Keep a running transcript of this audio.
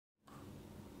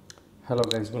Hello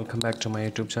guys, welcome back to my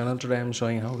YouTube channel. Today I'm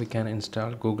showing how we can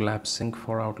install Google Apps Sync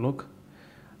for Outlook.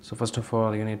 So first of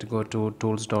all, you need to go to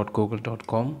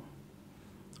tools.google.com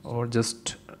or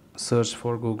just search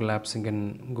for Google Apps Sync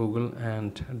in Google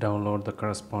and download the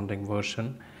corresponding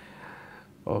version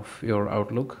of your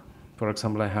Outlook. For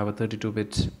example, I have a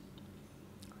 32-bit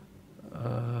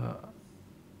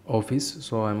Office,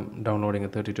 so I'm downloading a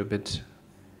 32-bit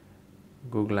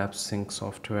Google Apps Sync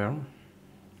software.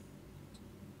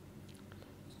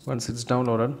 Once it's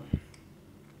downloaded,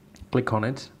 click on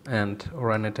it and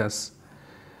run it as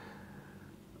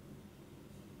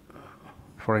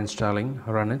for installing.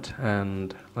 Run it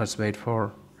and let's wait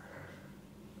for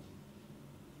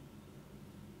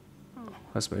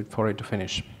it to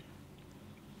finish.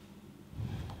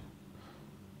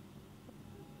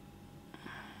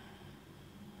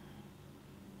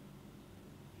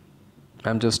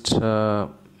 I'm just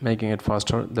making it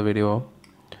faster, the video.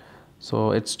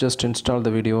 So it's just install the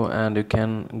video, and you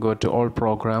can go to all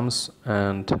programs,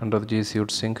 and under the Gsuite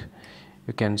sync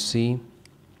you can see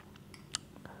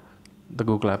the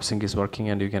Google App Sync is working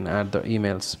and you can add the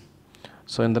emails.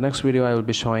 So in the next video I will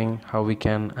be showing how we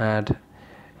can add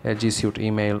a Gsuite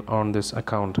email on this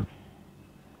account.